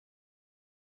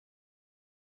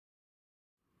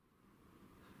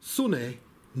Sonnet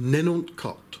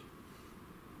 94.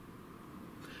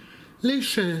 Les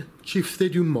cheins qui font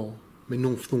du mal, mais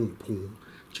non font point,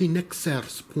 qui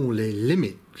n'exercent point les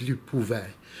limites du pouvé,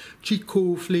 qui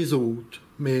qu'auffent les autres,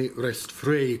 mais restent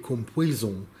fraids comme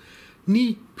pouaîson,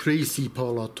 ni prêssis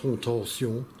par la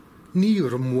tentâtion, ni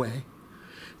remoués,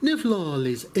 ne v'là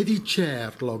les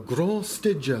héthitchièrs, la grâce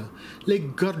de Dgieu, les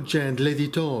gardgiens de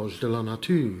l'héritage de la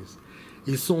natuthe.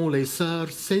 Ils sont les seurs,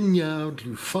 seigneurs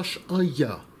du faches ieux.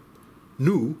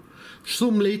 Nous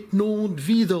sommes les noms de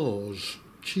visage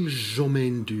qui jamais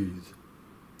d'use.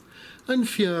 Un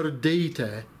fier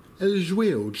d'été, elle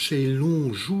jouait chez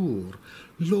longs jours,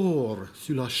 l'or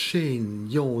sur la chaîne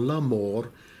ayant la mort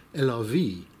et la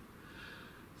vie.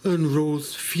 Un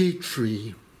rose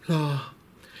flétrie, là,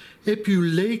 et puis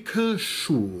les que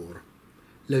chaud.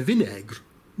 Le vinaigre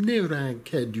n'est rien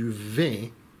que du vin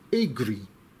aigri.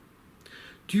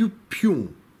 Du pion,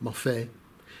 ma fait,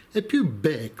 et puis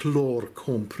bec l'or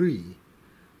compris,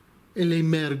 et les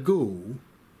mergots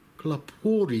que la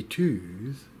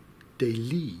pourriture des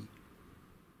lits.